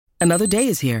Another day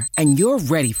is here, and you're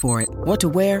ready for it. What to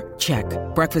wear? Check.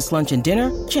 Breakfast, lunch, and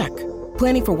dinner? Check.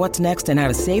 Planning for what's next and how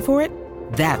to save for it?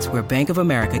 That's where Bank of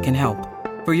America can help.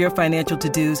 For your financial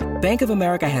to-dos, Bank of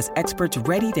America has experts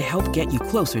ready to help get you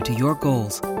closer to your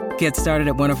goals. Get started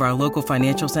at one of our local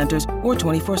financial centers or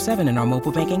 24/7 in our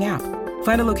mobile banking app.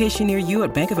 Find a location near you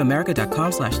at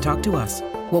bankofamerica.com/talktous.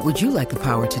 What would you like the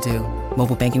power to do?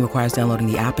 Mobile banking requires downloading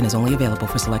the app and is only available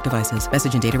for select devices.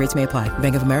 Message and data rates may apply.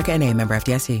 Bank of America N.A., member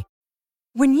FDIC.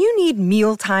 When you need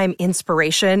mealtime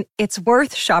inspiration, it's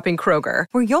worth shopping Kroger,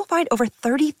 where you'll find over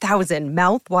 30,000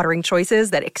 mouth-watering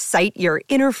choices that excite your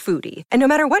inner foodie. And no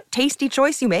matter what tasty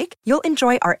choice you make, you'll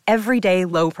enjoy our everyday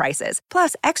low prices,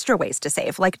 plus extra ways to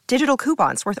save, like digital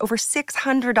coupons worth over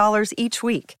 $600 each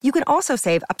week. You can also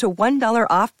save up to $1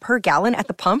 off per gallon at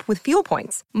the pump with fuel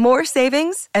points. More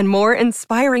savings and more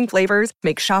inspiring flavors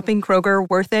make shopping Kroger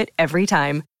worth it every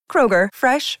time. Kroger,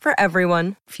 fresh for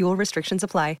everyone. Fuel restrictions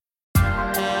apply.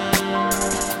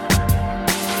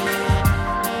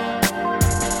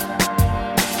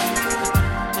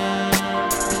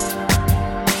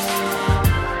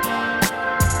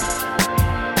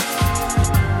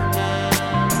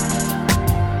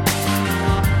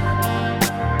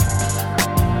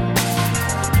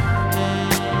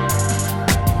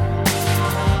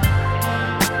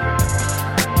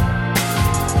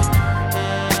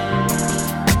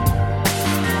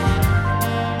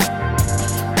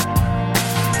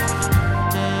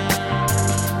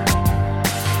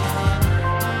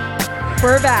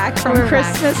 We're back from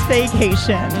Christmas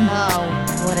vacation. Oh,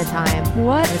 what a time.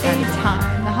 What a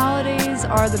time. The holidays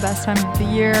are the best time of the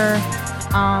year.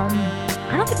 I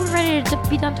don't think we're ready to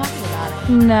be done talking about it.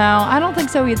 No, I don't think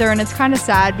so either. And it's kind of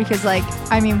sad because,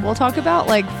 we'll talk about,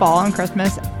 like, fall and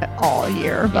Christmas all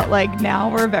year. But, now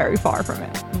we're very far from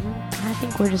it. Mm-hmm. I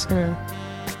think we're just going to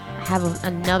have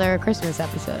another Christmas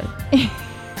episode.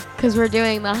 Because we're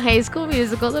doing the High School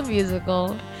Musical, the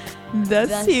musical. The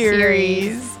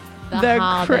series.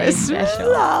 The Christmas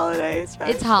holiday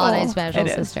special. It's holiday special, it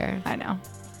is. Sister. I know.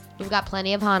 We've got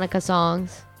plenty of Hanukkah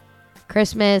songs.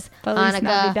 Christmas, Feliz Hanukkah,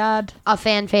 Navidad. a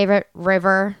fan favorite,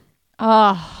 River.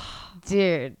 Oh,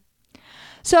 dude.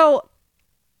 So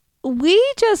we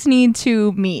just need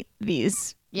to meet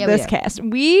this cast.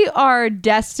 We are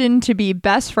destined to be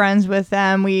best friends with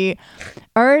them. We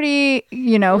already,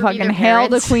 fucking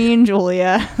hailed the Queen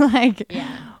Julia.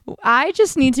 I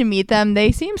just need to meet them.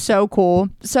 They seem so cool.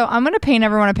 So I'm going to paint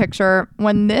everyone a picture.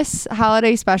 When this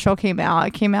holiday special came out,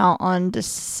 it came out on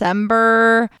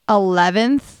December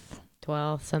 11th.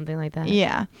 12th, something like that.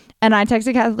 Yeah. And I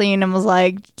texted Kathleen and was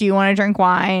like, do you want to drink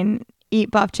wine, eat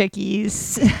buff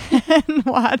chickies, and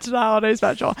watch the holiday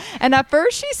special? And at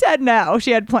first she said no.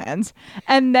 She had plans.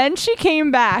 And then she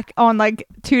came back on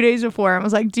 2 days before and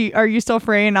was like, are you still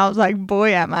free? And I was like,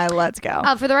 boy, am I. Let's go.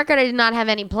 For the record, I did not have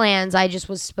any plans. I just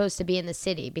was supposed to be in the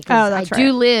city because I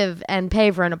do live and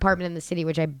pay for an apartment in the city,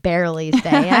 which I barely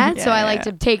stay at. So I like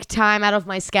to take time out of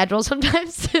my schedule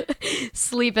sometimes to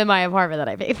sleep in my apartment that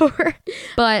I pay for.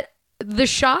 But the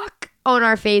shock on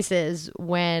our faces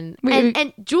when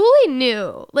and Julie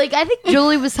knew, I think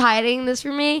Julie was hiding this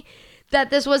from me, that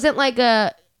this wasn't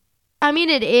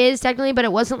it is technically, but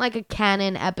it wasn't like a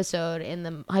canon episode in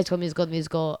the High School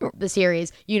Musical, the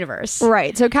series universe.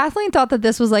 Right. So Kathleen thought that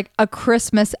this was a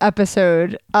Christmas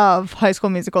episode of High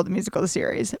School Musical, the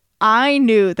series. I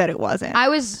knew that it wasn't. I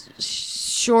was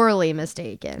sorely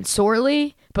mistaken.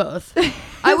 Sorely? Both.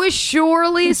 I was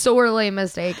sorely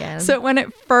mistaken. So when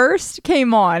it first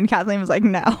came on, Kathleen was like,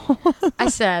 no. I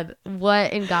said,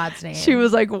 what in God's name? She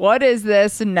was like, what is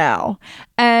this? No.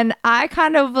 And I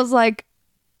kind of was like,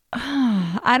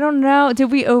 I don't know.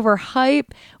 Did we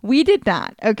overhype? We did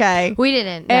not. Okay. We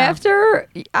didn't. No. After,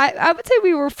 I would say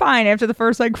we were fine after the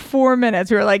first 4 minutes.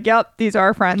 We were like, yep, these are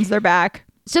our friends. They're back.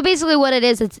 So basically what it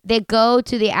is, it's they go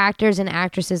to the actors and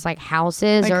actresses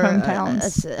houses or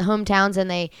hometowns, and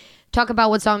they talk about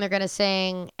what song they're going to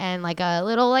sing and a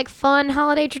little fun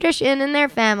holiday tradition in their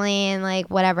family and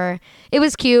whatever. It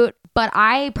was cute, but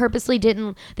I purposely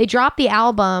didn't. They dropped the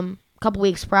album a couple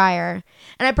weeks prior,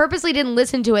 and I purposely didn't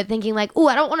listen to it thinking I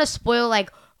don't want to spoil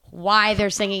why they're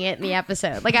singing it in the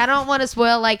episode. I don't want to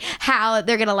spoil how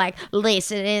they're gonna lace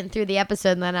it in through the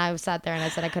episode. And then I sat there and I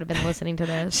said I could have been listening to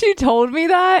this. She told me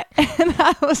that, and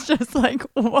I was just like,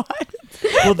 what?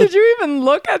 Well, did you even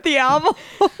look at the album?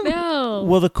 No.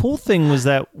 Well, the cool thing was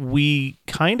that we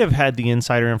kind of had the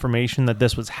insider information that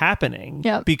this was happening.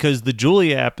 Yep. Because the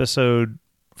Julia episode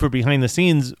for behind the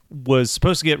scenes was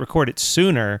supposed to get recorded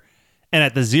sooner, and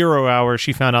at the 0 hour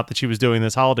she found out that she was doing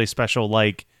this holiday special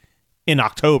in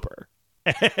October.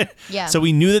 Yeah. So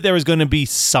we knew that there was going to be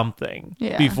something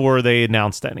before they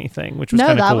announced anything, which was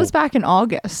kind of cool. No, that was back in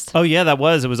August. Oh yeah, that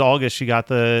was. It was August. She got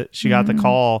the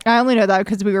call. I only know that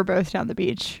because we were both down the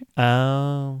beach.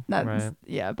 Oh, right.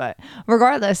 Yeah, but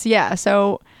regardless, yeah.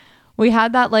 So we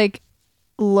had that like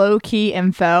low key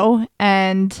info,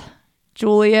 and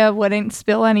Julia wouldn't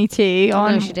spill any tea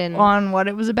on what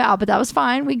it was about, but that was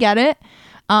fine. We get it.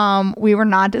 We were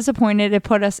not disappointed. It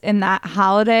put us in that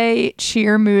holiday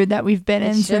cheer mood that we've been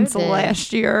in since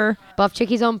last year. Buff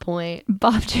Chickie's on point.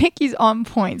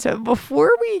 So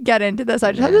before we get into this,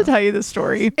 I just have to tell you the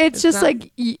story. It's just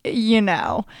like, you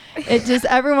know, it just,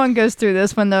 everyone goes through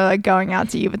this when they're like going out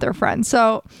to eat with their friends.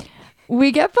 So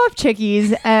we get Buff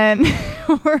Chickies and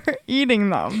we're eating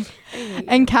them.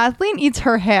 And Kathleen eats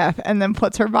her half and then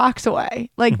puts her box away,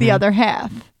 like the other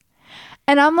half.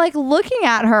 And I'm like looking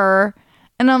at her.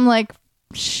 And I'm like,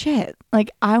 shit, like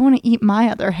I want to eat my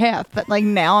other half, but like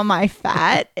now am I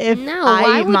fat if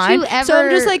I eat mine? So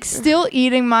I'm just like still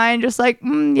eating mine, just like,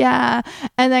 yeah.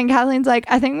 And then Kathleen's like,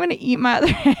 I think I'm going to eat my other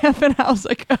half. And I was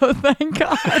like, oh, thank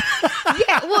God.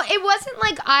 Yeah, well, it wasn't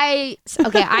like I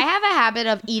have a habit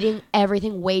of eating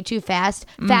everything way too fast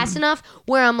enough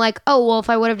where I'm like, oh, well, if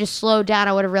I would have just slowed down,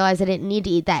 I would have realized I didn't need to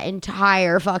eat that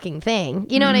entire fucking thing.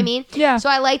 You know what I mean? Yeah. So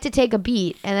I like to take a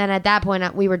beat. And then at that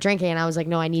point, we were drinking and I was like,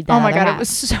 no, I need that. Oh my God, half. It was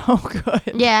so good.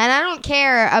 Yeah, and I don't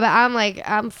care about,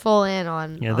 I'm full in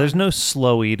on. Yeah, there's no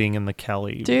slow eating in the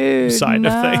Kelly side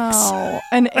of things.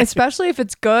 And especially if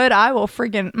it's good, I will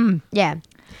friggin' Yeah.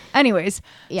 Anyways,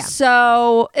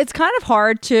 so it's kind of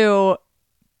hard to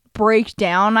break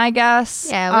down, I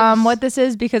guess, what this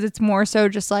is, because it's more so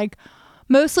just like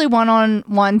mostly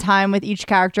one-on-one time with each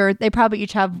character. They probably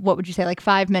each have, what would you say, like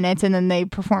 5 minutes, and then they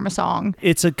perform a song.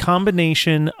 It's a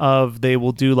combination of they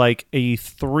will do like a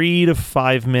 3 to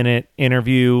 5 minute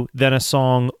interview, then a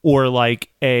song, or like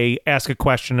ask a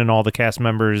question and all the cast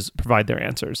members provide their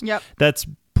answers. Yep. That's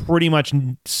pretty much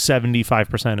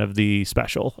 75% of the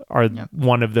special are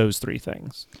one of those three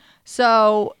things.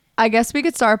 So I guess we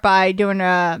could start by doing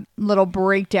a little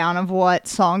breakdown of what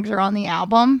songs are on the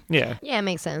album. Yeah. Yeah, it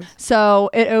makes sense.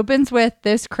 So it opens with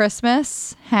This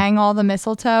Christmas, Hang All the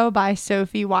Mistletoe by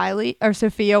Sophia Wiley.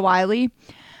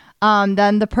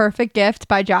 Then The Perfect Gift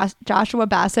by Joshua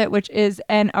Bassett, which is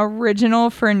an original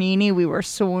for Nene. We were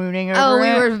swooning over it. Oh,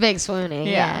 we were big swooning.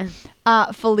 Yeah.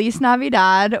 Feliz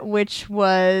Navidad, which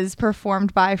was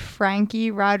performed by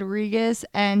Frankie Rodriguez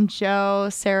and Joe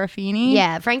Serafini.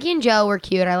 Yeah, Frankie and Joe were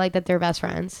cute. I like that they're best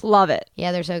friends. Love it.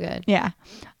 Yeah, they're so good. Yeah.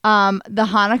 The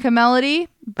Hanukkah Melody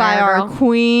by our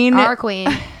queen,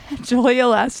 Julia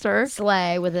Lester.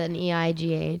 Slay with an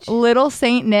EIGH. Little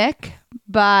Saint Nick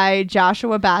by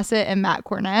Joshua Bassett and Matt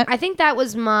Cornett. I think that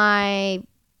was my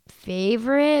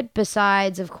favorite,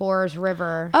 besides of course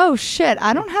River. Oh shit,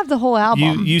 I don't have the whole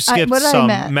album. You skipped some.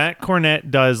 Matt Cornett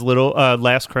does Little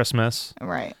Last Christmas,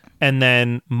 right? And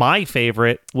then my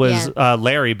favorite was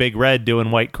Larry Big Red doing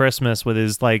White Christmas with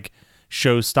his like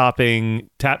show-stopping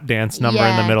tap dance number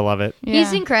in the middle of it.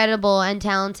 He's incredible and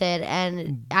talented,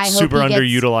 and I hope super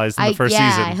underutilized in the first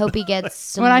season. I hope he gets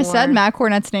some When more. I said Matt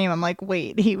Cornett's name, I'm like,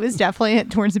 wait, he was definitely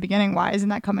towards the beginning. Why isn't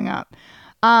that coming up?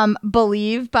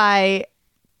 Believe by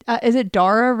is it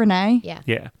Dara Renee?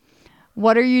 Yeah.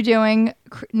 What Are You Doing?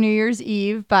 New Year's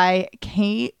Eve by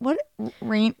Kate. What?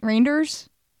 Reindeers?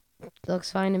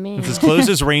 Looks fine to me. It's as close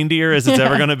as reindeer as it's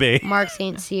ever going to be. Mark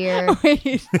St. Cyr.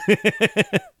 Wait.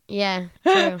 Yeah,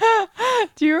 true.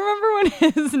 Do you remember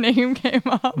when his name came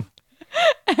up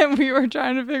and we were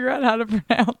trying to figure out how to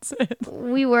pronounce it?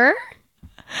 We were?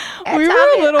 We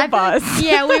were a little buzzed.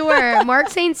 Yeah, we were. Mark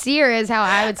St. Cyr is how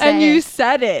I would say and it. And you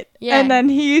said it. Yeah. And then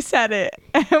he said it.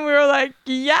 And we were like,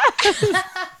 yes.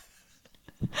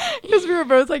 Because we were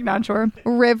both like not sure.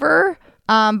 River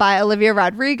by Olivia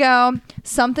Rodrigo.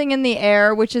 Something in the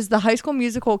Air, which is the High School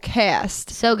Musical cast.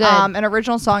 So good. An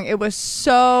original song. It was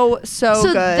so good.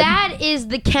 So that is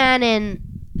the canon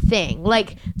thing.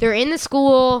 Like, they're in the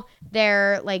school.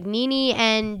 They're like Nene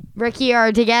and Ricky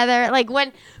are together. Like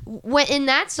when in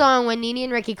that song, when Nene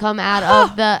and Ricky come out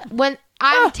of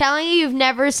I'm telling you, you've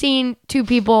never seen two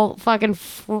people fucking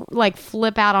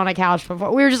flip out on a couch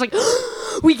before. We were just like,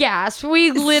 we gasped.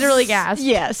 We literally gasped.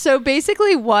 Yeah. So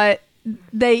basically what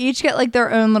they each get like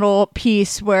their own little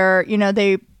piece where, you know,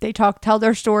 they tell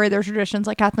their story, their traditions,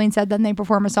 like Kathleen said, then they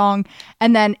perform a song.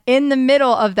 And then in the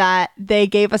middle of that, they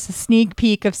gave us a sneak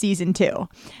peek of season 2.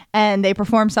 And they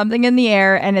performed Something in the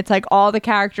Air, and it's like all the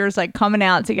characters like coming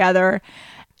out together.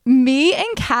 Me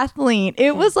and Kathleen,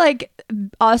 it was like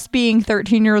us being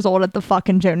 13 years old at the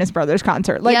fucking Jonas Brothers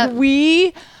concert. Like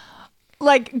we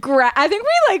like I think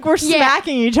we like were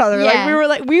smacking each other.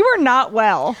 Like we were not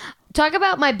well. talk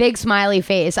about my big smiley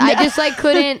face. I just like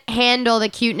couldn't handle the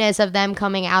cuteness of them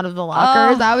coming out of the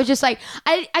lockers. I was just like,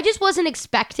 I just wasn't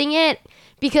expecting it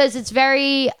because it's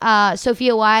very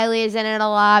Sophia Wiley is in it a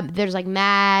lot. There's like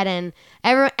Matt and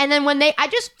everyone. And then when I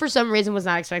just for some reason was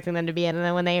not expecting them to be in. And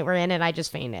then when they were in it, I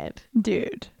just fainted.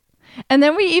 Dude. And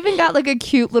then we even got like a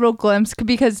cute little glimpse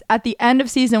because at the end of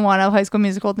season 1 of High School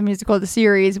Musical, the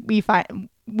series,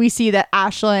 we see that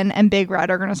Ashlyn and Big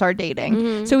Red are going to start dating.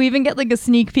 Mm-hmm. So we even get like a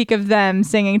sneak peek of them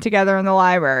singing together in the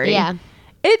library. Yeah.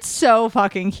 It's so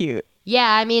fucking cute.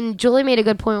 Yeah, I mean, Julie made a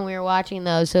good point when we were watching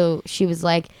though. So she was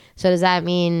like, so does that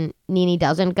mean Nene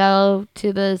doesn't go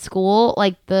to the school,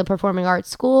 like the performing arts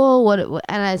school? What?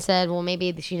 And I said, well,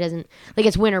 maybe she doesn't, like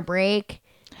it's winter break.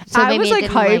 So I was like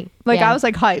hype. I was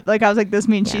like hype. Like I was like, this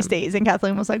means she stays. And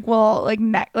Kathleen was like, well,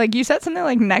 like you said something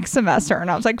like next semester,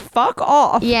 and I was like, fuck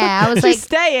off. Yeah, I was She's like,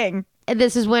 staying.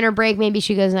 This is winter break. Maybe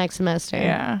she goes next semester.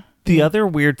 Yeah. The other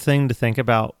weird thing to think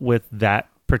about with that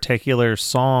particular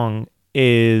song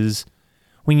is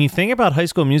when you think about High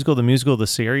School Musical, the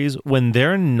series, when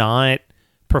they're not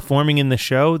performing in the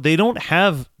show, they don't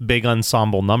have big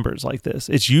ensemble numbers like this.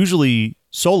 It's usually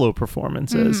solo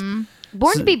performances. Mm-hmm.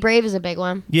 Born to be Brave is a big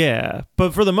one. Yeah,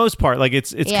 but for the most part, like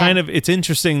it's kind of, it's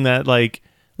interesting that like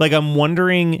I'm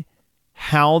wondering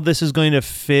how this is going to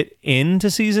fit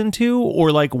into season 2,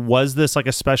 or like was this like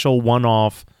a special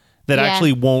one-off that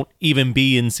actually won't even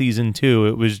be in season 2?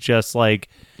 It was just like,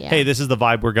 hey, this is the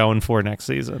vibe we're going for next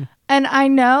season. And I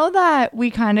know that we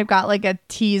kind of got like a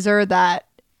teaser that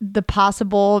the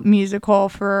possible musical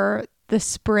for the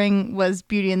spring was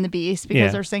Beauty and the Beast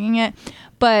because they're singing it.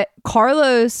 But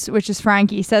Carlos, which is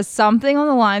Frankie, says something on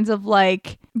the lines of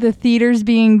like the theater's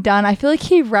being done. I feel like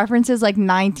he references like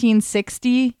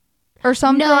 1960 or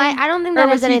something. No, I don't think that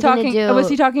has anything to do. Was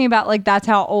he talking about like that's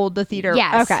how old the theater?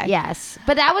 Yes. Okay. Yes.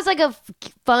 But that was like a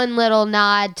fun little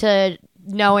nod to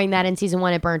knowing that in season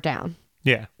 1 it burnt down.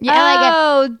 Yeah.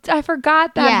 I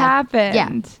forgot that happened.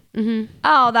 Yeah. Mm-hmm.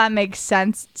 Oh, that makes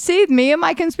sense. See, me and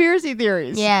my conspiracy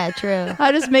theories. Yeah, true.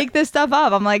 I just make this stuff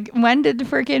up. I'm like, when did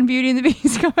freaking Beauty and the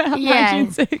Beast come out?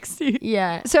 1960.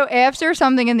 Yeah. So after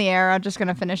Something in the Air, I'm just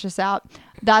gonna finish this out.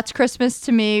 That's Christmas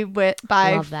to Me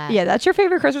Love that. Yeah, that's your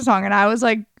favorite Christmas song, and I was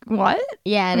like, what?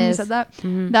 Yeah, it when is. You said that.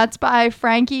 Mm-hmm. That's by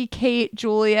Frankie, Kate,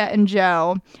 Julia, and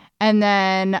Joe, and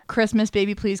then Christmas,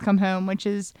 Baby Please Come Home, which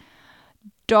is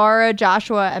Dara,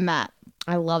 Joshua, and Matt.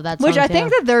 I love that song. Which I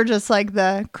think that they're just like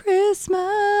the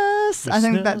Christmas. I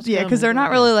think that's because they're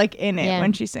not really like in it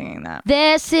when she's singing that.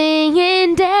 They're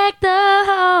singing Deck the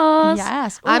Halls.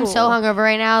 Yes. Ooh. I'm so hungover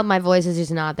right now. My voice is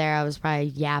just not there. I was probably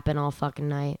yapping all fucking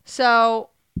night. So,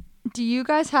 do you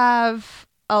guys have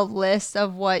a list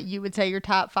of what you would say your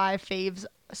top 5 faves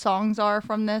songs are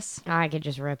from this? I could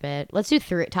just rip it. Let's do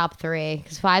top 3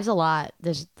 because 5's a lot.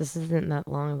 This isn't that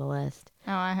long of a list.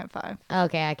 Oh, I have 5.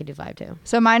 Okay, I could do 5 too.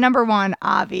 So my number 1,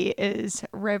 Avi, is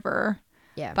River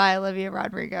Yeah. by Olivia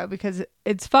Rodrigo, because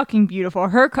it's fucking beautiful.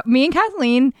 Me and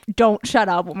Kathleen don't shut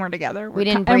up when we're together. We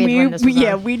didn't breathe when this was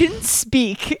on. We didn't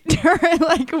speak during,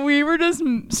 like, we were just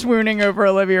swooning over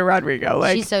Olivia Rodrigo.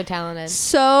 Like, she's so talented.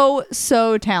 So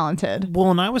talented. Well,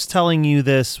 and I was telling you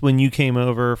this when you came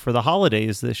over for the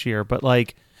holidays this year, but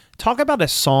like, talk about a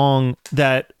song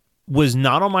that was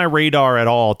not on my radar at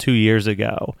all 2 years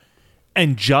ago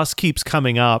and just keeps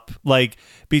coming up, like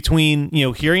between, you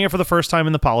know, hearing it for the first time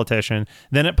in The Politician,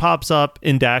 then it pops up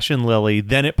in Dash and Lily,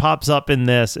 then it pops up in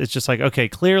this. It's just like, okay,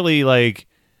 clearly, like,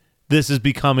 this is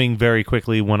becoming very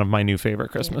quickly one of my new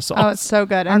favorite Christmas songs. Oh, it's so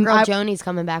good. Our girl Joni's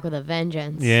coming back with a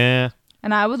vengeance. Yeah.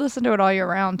 And I would listen to it all year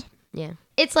round. Yeah.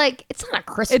 It's like, it's not a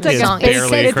Christmas it's like song. It's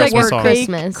barely a Christmas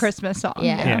song. Christmas song.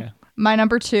 Yeah. My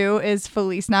number 2 is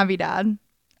Feliz Navidad.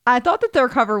 I thought that their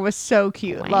cover was so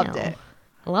cute. Wow. Loved it.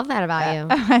 I love that about you.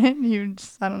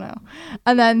 I don't know.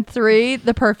 And then 3,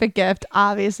 The Perfect Gift,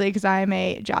 obviously, because I am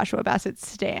a Joshua Bassett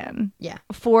stan. Yeah.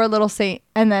 4, Little Saint.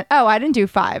 And then, I didn't do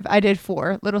 5. I did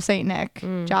 4, Little Saint Nick,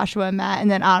 Joshua and Matt. And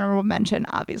then honorable mention,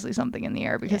 obviously, Something in the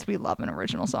Air, because we love an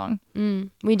original song.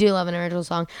 We do love an original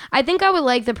song. I think I would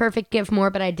like The Perfect Gift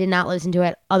more, but I did not listen to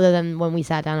it other than when we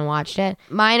sat down and watched it.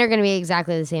 Mine are going to be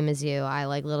exactly the same as you. I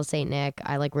like Little Saint Nick.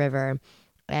 I like River.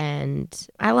 And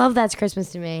I love That's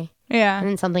Christmas to Me. Yeah. And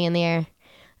then Something in the Air.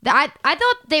 I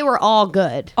thought they were all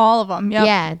good. All of them. Yep.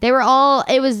 Yeah. They were all,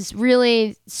 it was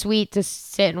really sweet to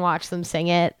sit and watch them sing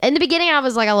it. In the beginning, I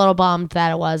was like a little bummed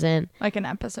that it wasn't. Like an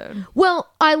episode.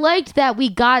 Well, I liked that we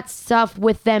got stuff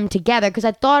with them together because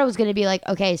I thought it was going to be like,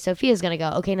 okay, Sophia's going to go.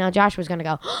 Okay, now Joshua's going to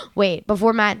go. Wait,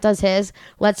 before Matt does his,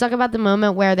 let's talk about the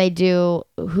moment where they do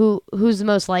who's the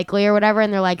most likely or whatever,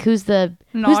 and they're like, who's the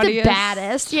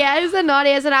baddest? Yeah, who's the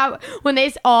naughtiest? And when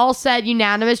they all said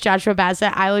unanimous Joshua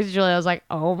Bassett, I looked at Julia. I was like,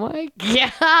 oh my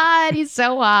god, he's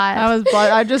so hot.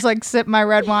 I just like sipped my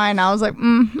red wine. I was like,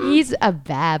 he's a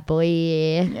bad boy.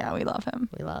 Yeah, we love him.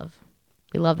 We love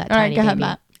that. All tiny right, go baby. ahead,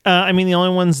 Matt. I mean, the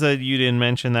only ones that you didn't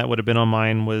mention that would have been on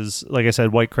mine was, like I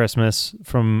said, White Christmas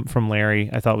from Larry.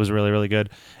 I thought was really, really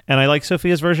good. And I like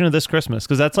Sophia's version of This Christmas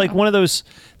because that's like one of those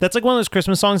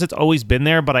Christmas songs that's always been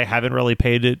there, but I haven't really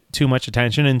paid it too much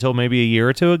attention until maybe a year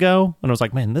or two ago. And I was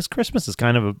like, man, This Christmas is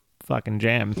kind of a fucking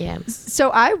jam. Yeah.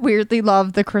 So I weirdly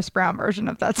love the Chris Brown version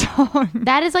of that song.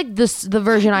 That is like the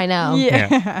version I know.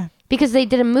 Yeah. Because they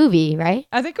did a movie, right?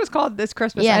 I think it was called This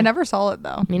Christmas. Yeah. I never saw it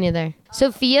though. Me neither.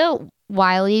 Sophia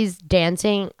Wiley's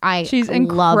dancing, she's love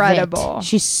incredible. It.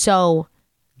 She's so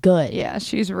good. Yeah,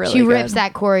 she's really She good. rips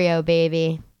that choreo,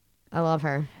 baby. I love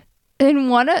her.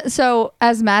 So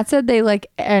as Matt said, they like,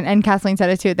 and Kathleen said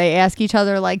it too, they ask each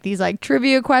other like these like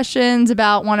trivia questions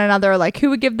about one another, like who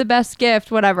would give the best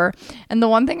gift, whatever. And the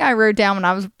one thing I wrote down when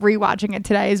I was rewatching it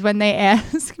today is when they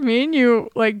ask, me and you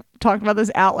like talked about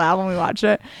this out loud when we watched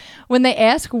it, when they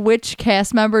ask which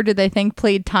cast member did they think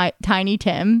played Tiny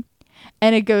Tim.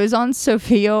 And it goes on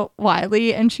Sophia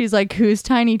Wiley, and she's like, "Who's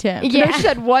Tiny Tim?" Yeah, no, she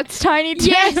said, "What's Tiny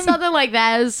Tim?" Yeah, something like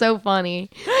that is so funny.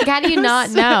 Like, how do you not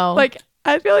know? Like,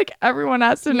 I feel like everyone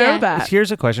has to know that.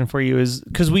 Here's a question for you: is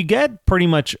because we get pretty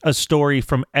much a story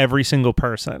from every single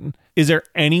person. Is there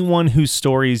anyone whose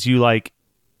stories you like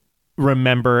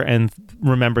remember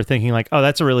thinking like, "Oh,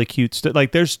 that's a really cute"?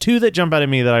 Like, there's two that jump out at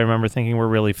me that I remember thinking were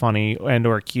really funny and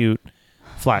or cute.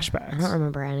 Flashbacks. I don't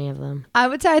remember any of them. I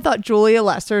would say I thought Julia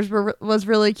Lester's was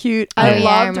really cute. I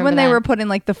loved when they were putting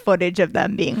like the footage of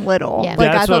them being little. Yeah.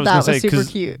 Like I thought that was super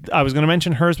cute. I was going to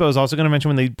mention hers, but I was also going to mention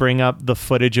when they bring up the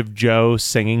footage of Joe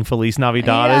singing Feliz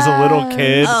Navidad as a little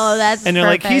kid. Oh, that's and they're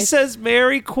perfect. like, he says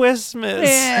Merry Christmas.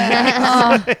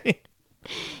 Yeah.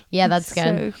 Yeah, that's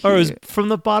good. So or it was from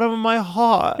the bottom of my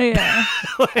heart. Yeah.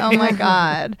 Oh my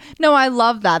God. No, I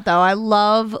love that though. I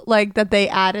love like that they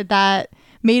added that.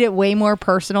 Made it way more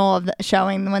personal of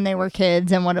showing when they were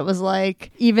kids and what it was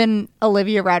like. Even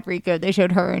Olivia Rodrigo, they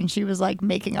showed her and she was like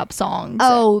making up songs.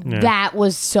 Oh, that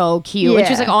was so cute. When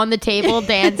she was Yeah. like on the table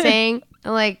dancing.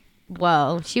 I'm like,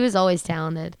 whoa, she was always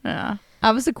talented. Yeah. I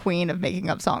was the queen of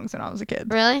making up songs when I was a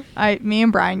kid. Really? Me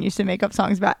and Brian used to make up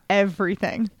songs about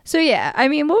everything. So yeah, I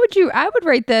mean, I would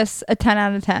rate this a 10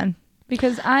 out of 10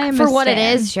 because I am For a what it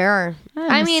stan. is, sure.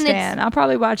 I mean, I'll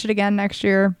probably watch it again next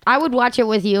year. I would watch it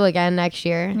with you again next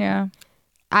year. Yeah.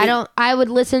 I would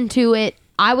listen to it.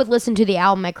 I would listen to the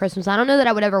album at Christmas. I don't know that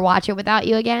I would ever watch it without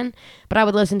you again, but I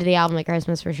would listen to the album at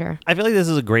Christmas for sure. I feel like this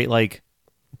is a great like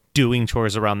doing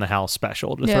chores around the house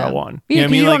special to throw on. Yeah, You know what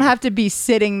I mean? you Like, don't have to be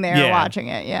sitting there Yeah. watching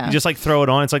it. Yeah. you just like throw it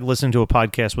on. It's like listening to a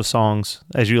podcast with songs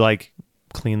as you like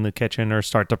clean the kitchen or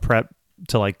start to prep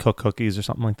to like cook cookies or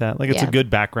something like that. Like it's a good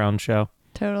background show.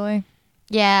 Totally.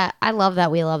 Yeah, I love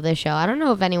that we love this show. I don't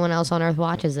know if anyone else on earth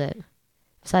watches it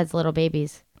besides little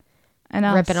babies And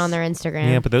ripping on their Instagram.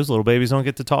 Yeah, but those little babies don't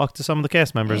get to talk to some of the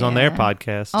cast members on their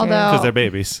podcast Although- because they're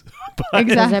babies.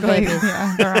 Exactly. babies.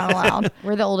 Yeah, they're not allowed.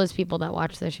 We're the oldest people that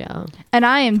watch the show. And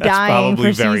I am That's dying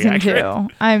probably for very season accurate.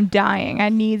 2. I'm dying. I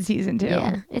need season 2.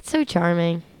 Yeah, it's so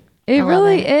charming. It I love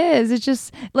really it. is. It's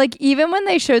just like even when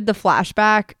they showed the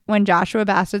flashback when Joshua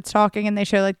Bassett's talking and they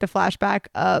show like the flashback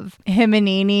of him and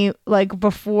Nene like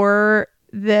before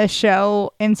the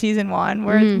show in season 1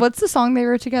 where what's the song they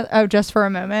wrote together? Oh, Just for a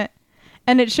Moment.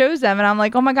 And it shows them and I'm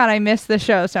like, oh my God, I miss the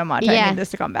show so much. I Yeah. need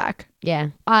this to come back. Yeah,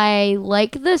 I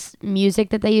like this music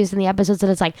that they use in the episodes that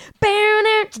it's like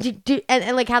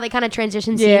and like how they kind of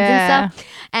transition scenes Yeah. and stuff.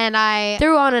 And I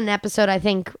threw on an episode I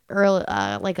think early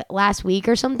like last week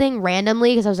or something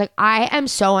randomly because I was like, I am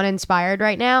so uninspired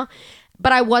right now.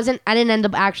 But I didn't end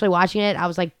up actually watching it. I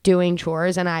was like doing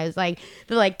chores and I was like,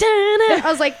 they're like, I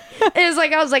was like,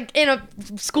 I was like in a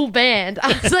school band.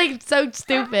 I was like so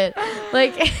stupid.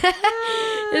 Like,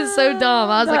 it's so dumb.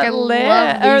 I was like, I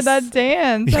love or these. that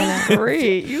dance. That's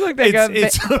great. You look like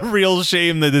It's a real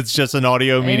shame that it's just an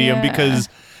audio medium Yeah. because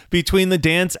between the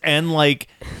dance and like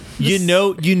you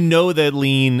know that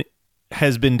Lean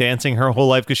has been dancing her whole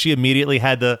life because she immediately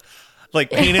had the like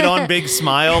painted on big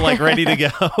smile like ready to go.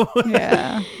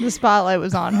 yeah. The spotlight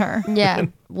was on her. Yeah,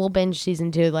 we'll binge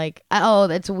season 2. Like, oh,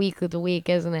 that's a week of the week,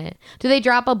 isn't it? Do they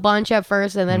drop a bunch at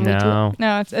first and then No.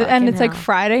 No, it's Fucking like hell.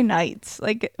 Friday nights.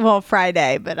 Like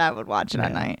Friday, but I would watch it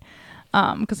at night.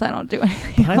 Because I don't do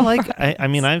anything. I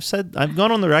mean I've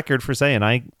gone on the record for saying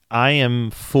I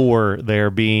am for there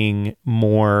being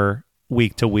more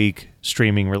week to week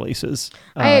streaming releases.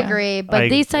 I agree, but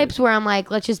these types where I'm like,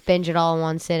 let's just binge it all in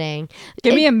one sitting.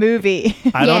 Give me a movie.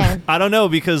 I don't know,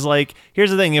 because like,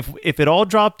 here's the thing: if it all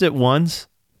dropped at once,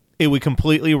 it would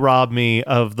completely rob me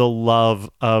of the love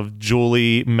of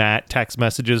Julie Matt text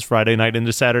messages Friday night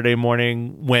into Saturday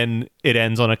morning when it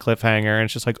ends on a cliffhanger, and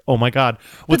it's just like, oh my god,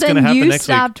 what's going to happen next week? You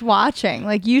stopped watching.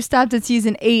 Like, you stopped at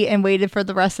season 8 and waited for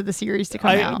the rest of the series to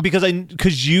come out.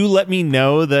 Because you let me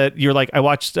know that you're like, I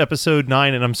watched episode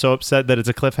 9 and I'm so upset that it's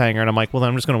a cliffhanger, and I'm like, well, then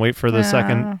I'm just going to wait for the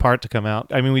second part to come out.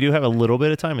 I mean, we do have a little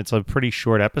bit of time. It's a pretty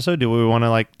short episode. Do we want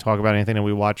to like talk about anything that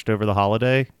we watched over the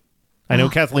holiday? I know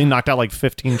Kathleen knocked out like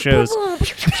 15 shows.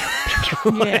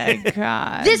 Yeah,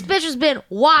 God. This bitch has been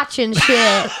watching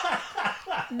shit.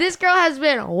 This girl has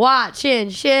been watching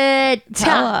shit.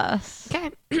 Tell us.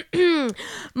 Okay.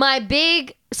 My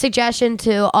big suggestion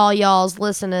to all y'all's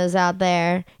listeners out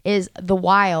there is The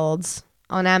Wilds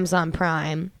on Amazon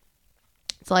Prime.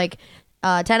 It's like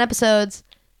 10 episodes.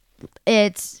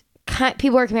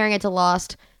 People are comparing it to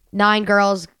Lost. 9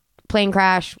 girls, plane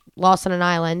crash, lost on an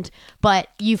island, but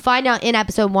you find out in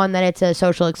episode 1 that it's a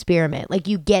social experiment. Like,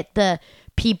 you get the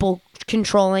people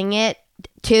controlling it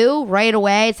too right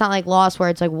away. It's not like Lost where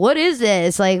it's like, what is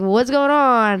this? Like, what's going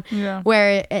on? Yeah.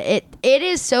 Where it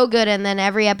is so good, and then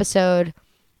every episode,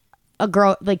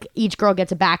 each girl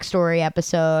gets a backstory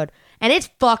episode, and it's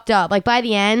fucked up. Like, by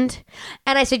the end,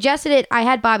 and I suggested it. I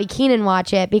had Bobby Keenan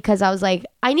watch it because I was like,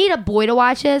 I need a boy to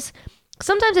watch this.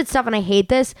 Sometimes it's stuff, and I hate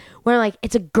this, where like,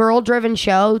 it's a girl-driven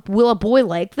show. Will a boy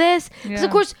like this? Because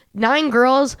of course, 9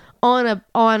 girls on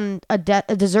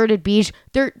a deserted beach.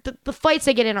 The fights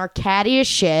they get in are catty as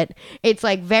shit. It's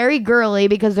like very girly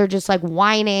because they're just like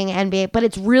whining but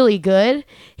it's really good.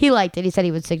 He liked it. He said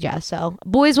he would suggest, so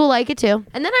boys will like it too.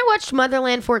 And then I watched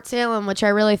Motherland Fort Salem, which I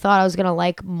really thought I was gonna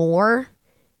like more,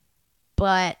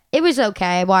 but it was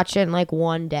okay. I watched it in like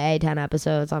one day, 10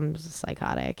 episodes. I'm just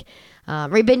psychotic.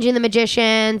 Rebinging The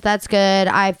Magicians, that's good.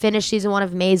 I finished season 1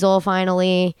 of Maisel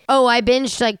finally. Oh, I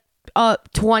binged like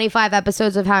 25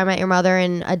 episodes of How I Met Your Mother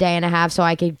in a day and a half so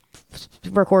I could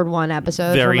record one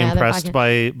episode. Very impressed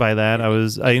by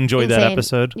that. I enjoyed that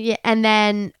episode. Yeah, and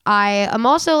then I am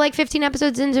also like 15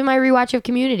 episodes into my rewatch of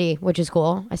Community, which is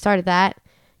cool. I started that.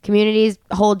 Community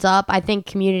holds up. I think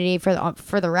Community, for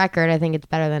the record, I think it's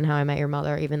better than How I Met Your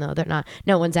Mother, even though they're not.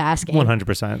 No one's asking.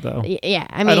 100% though. Yeah,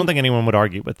 I mean, I don't think anyone would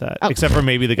argue with that, except for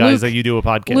maybe the guys that you do a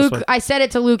podcast with. I said it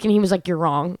to Luke, and he was like, "You're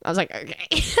wrong." I was like,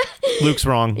 "Okay." Luke's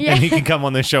wrong, and he can come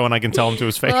on this show, and I can tell him to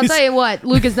his face. Well, I'll tell you what,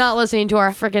 Luke is not listening to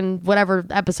our freaking whatever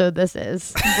episode this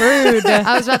is. Rude.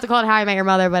 I was about to call it How I Met Your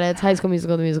Mother, but it's High School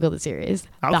Musical, the musical, the series.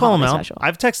 I'll call him out. Special.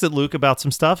 I've texted Luke about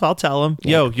some stuff. I'll tell him,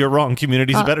 "Yo, you're wrong.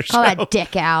 Community's a better show." Call that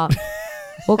dick out.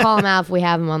 We'll call him out if we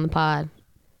have him on the pod.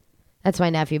 That's my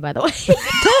nephew, by the way.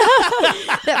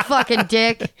 That fucking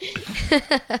dick.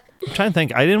 I'm trying to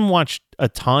think. I didn't watch a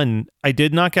ton. I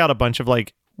did knock out a bunch of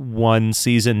like one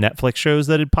season Netflix shows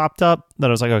that had popped up that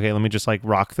I was like, okay, let me just like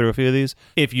rock through a few of these.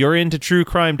 If you're into true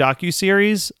crime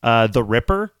docuseries, The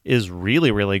Ripper is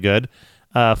really, really good.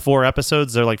 4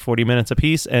 episodes. They're like 40 minutes a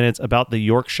piece, and it's about the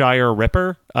Yorkshire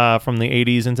Ripper from the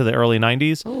 80s into the early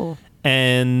 90s. Ooh.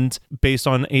 And based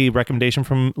on a recommendation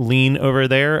from Lean over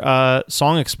there,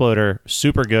 Song Exploder,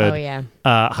 super good. Oh, yeah.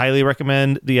 Highly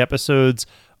recommend the episodes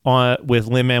with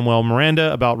Lin-Manuel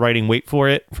Miranda about writing Wait For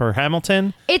It for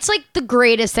Hamilton. It's like the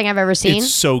greatest thing I've ever seen.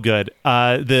 It's so good.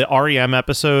 The REM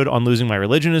episode on Losing My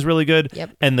Religion is really good.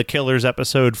 Yep. And the Killers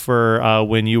episode for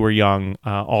When You Were Young,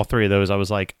 all 3 of those, I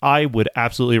was like, I would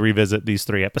absolutely revisit these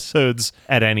 3 episodes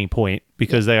at any point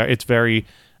because it's very...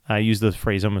 I use the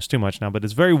phrase almost too much now, but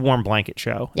it's a very warm blanket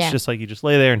show. Yeah. It's just like you just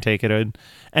lay there and take it in.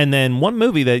 And then one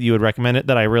movie that you would recommend it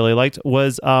that I really liked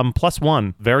was Plus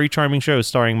One. Very charming show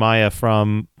starring Maya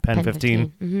from Pen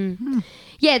 15. Mm-hmm.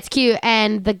 Yeah, it's cute.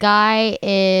 And the guy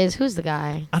is... Who's the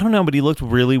guy? I don't know, but he looked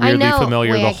really weirdly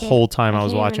familiar the whole time I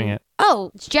was watching it.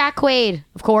 Oh, it's Jack Quaid,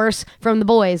 of course, from The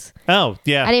Boys. Oh,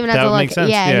 yeah. I didn't even have to look. Make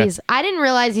sense. Yeah, I didn't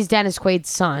realize he's Dennis Quaid's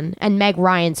son and Meg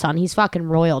Ryan's son. He's fucking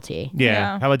royalty.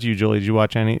 Yeah. How about you, Julie? Did you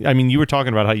watch any? I mean, you were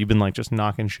talking about how you've been like just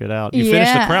knocking shit out. You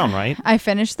finished The Crown, right? I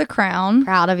finished The Crown.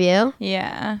 Proud of you.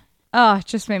 Yeah. Oh, it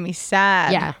just made me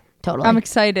sad. Yeah, totally. I'm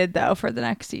excited though for the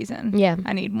next season. Yeah.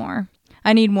 I need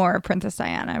more Princess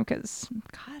Diana because,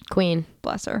 God, Queen.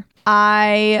 Bless her.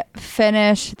 I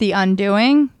finished The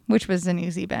Undoing, which was an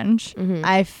easy binge. Mm-hmm.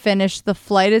 I finished The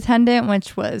Flight Attendant,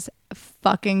 which was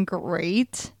fucking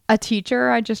great. A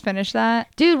Teacher, I just finished that.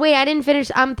 Dude, wait, I didn't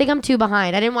finish. I think I'm 2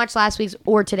 behind. I didn't watch last week's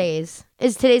or today's.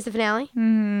 Is today's the finale?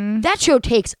 Mm-hmm. That show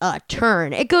takes a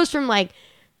turn. It goes from like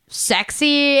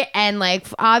sexy and like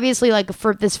obviously like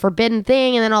for this forbidden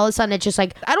thing, and then all of a sudden it's just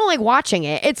like I don't like watching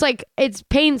it. It's like it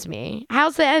pains me.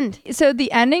 How's the end? So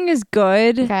the ending is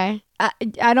good. Okay.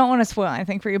 I don't want to spoil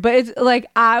anything for you, but it's like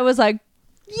I was like,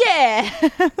 yeah.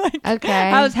 Like, okay.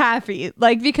 I was happy,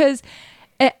 like, because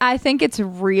I think it's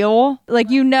real. Like,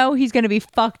 you know, he's gonna be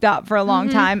fucked up for a long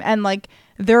time, and like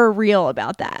they're real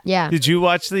about that. Yeah. Did you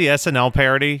watch the SNL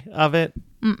parody of it?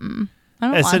 I don't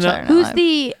watch SNL. that. Who's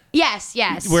the yes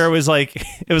Where it was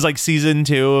like season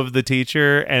 2 of The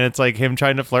Teacher, and it's like him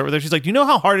trying to flirt with her. She's like, you know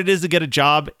how hard it is to get a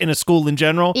job in a school in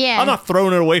general? Yeah. I'm not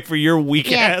throwing it away for your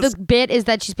weak ass. The bit is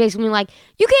that she's basically like,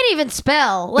 you can't even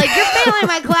spell. Like, you're failing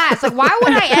my class. Like, why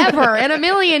would I ever in a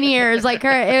million years? Like,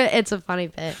 it's a funny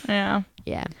bit. Yeah.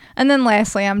 Yeah. And then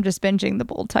lastly, I'm just binging The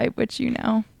Bold Type, which you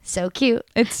know. So cute.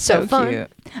 It's so fun.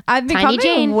 cute. I've Tiny become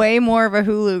Jane. way more of a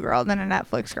Hulu girl than a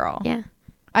Netflix girl. Yeah.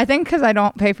 I think because I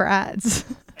don't pay for ads.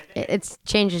 It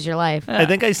changes your life. I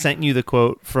think I sent you the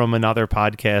quote from another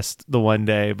podcast the one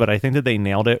day, but I think that they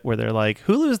nailed it where they're like,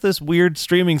 Hulu is this weird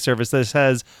streaming service that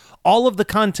has all of the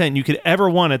content you could ever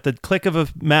want at the click of a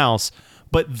mouse,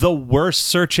 but the worst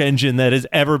search engine that has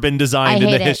ever been designed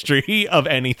in the history of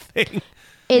anything.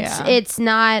 It's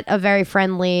not a very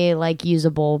friendly, like,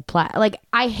 usable like,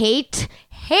 I hate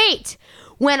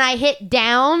when I hit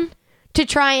down to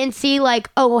try and see like,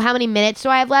 oh, well, how many minutes do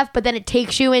I have left? But then it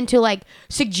takes you into like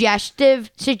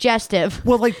suggestive,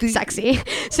 well, like sexy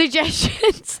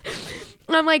suggestions.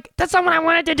 And I'm like, that's not what I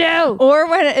wanted to do. Or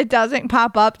when it doesn't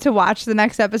pop up to watch the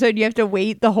next episode, you have to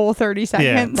wait the whole 30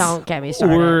 seconds. Yeah. Don't get me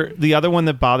started. Or the other one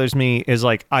that bothers me is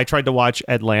like, I tried to watch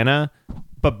Atlanta,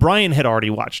 but Brian had already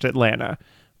watched Atlanta.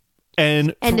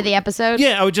 And end of the episode?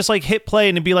 Yeah, I would just like hit play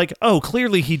and it'd be like, oh,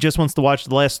 clearly he just wants to watch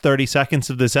the last 30 seconds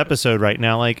of this episode right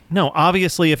now. Like, no,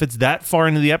 obviously if it's that far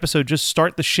into the episode, just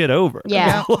start the shit over.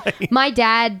 Yeah. My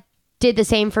dad did the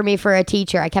same for me for A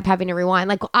Teacher. I kept having to rewind.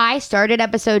 Like, I started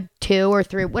episode 2 or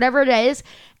 3, whatever it is,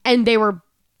 and they were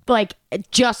like,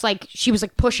 just like, she was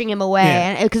like pushing him away,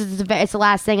 and because it's the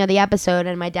last thing of the episode,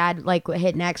 and my dad like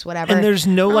hit next, whatever. And there's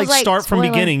no like start from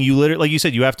beginning. You literally, like you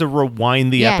said, you have to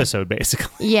rewind the episode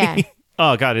basically. Yeah.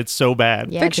 Oh God, it's so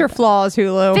bad. Yeah, fix your flaws,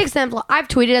 Hulu. Fix them. I've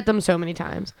tweeted at them so many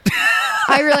times.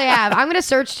 I really have. I'm gonna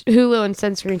search Hulu and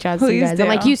send screenshots to you guys. I'm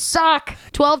like, you suck.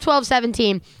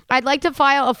 12/12/17. I'd like to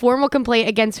file a formal complaint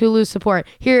against Hulu's support.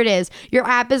 Here it is. Your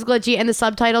app is glitchy and the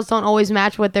subtitles don't always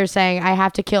match what they're saying. I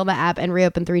have to kill the app and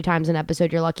reopen 3 times an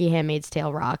episode. Your lucky Handmaid's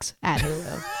Tale rocks at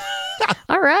Hulu.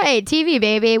 All right, TV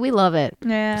baby, we love it.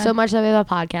 Yeah. So much that we have a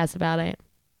podcast about it.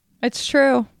 It's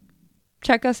true.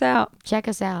 Check us out. Check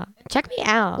us out. Check me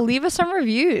out. Leave us some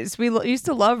reviews. We used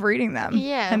to love reading them.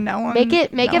 Yeah. And no one make it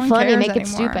funny. Make it anymore.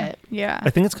 stupid. Yeah. I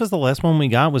think it's because the last one we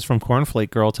got was from Cornflake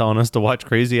Girl telling us to watch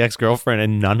Crazy Ex-Girlfriend,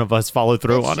 and none of us followed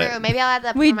through on it. Maybe I'll add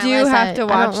that. We for my do list. have to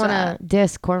watch I don't want that. to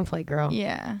diss Cornflake Girl.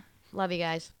 Yeah. Love you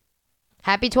guys.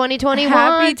 Happy 2021.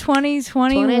 Happy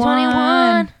 2021.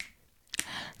 2021.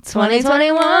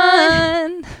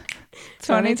 2021.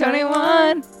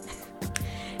 2021.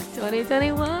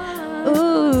 2021.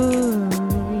 Ooh,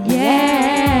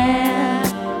 yeah.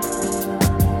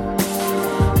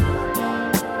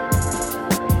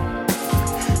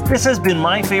 This has been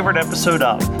My Favorite Episode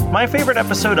Of. My Favorite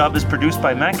Episode Of is produced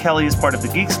by Matt Kelly as part of the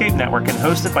Geekscape Network and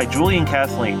hosted by Julie and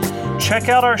Kathleen. Check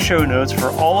out our show notes for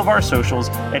all of our socials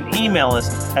and email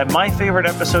us at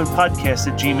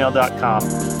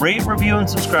myfavoriteepisodepodcast@gmail.com. Rate, review, and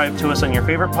subscribe to us on your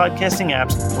favorite podcasting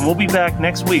apps, and we'll be back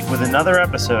next week with another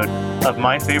episode of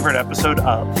My Favorite Episode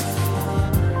Of.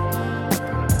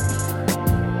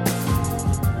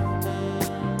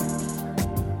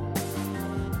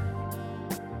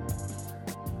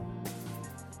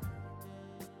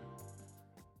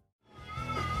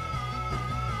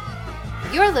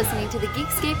 You're listening to the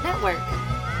Geekscape Network.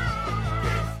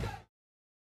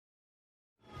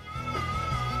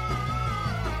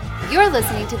 You're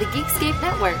listening to the Geekscape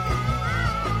Network.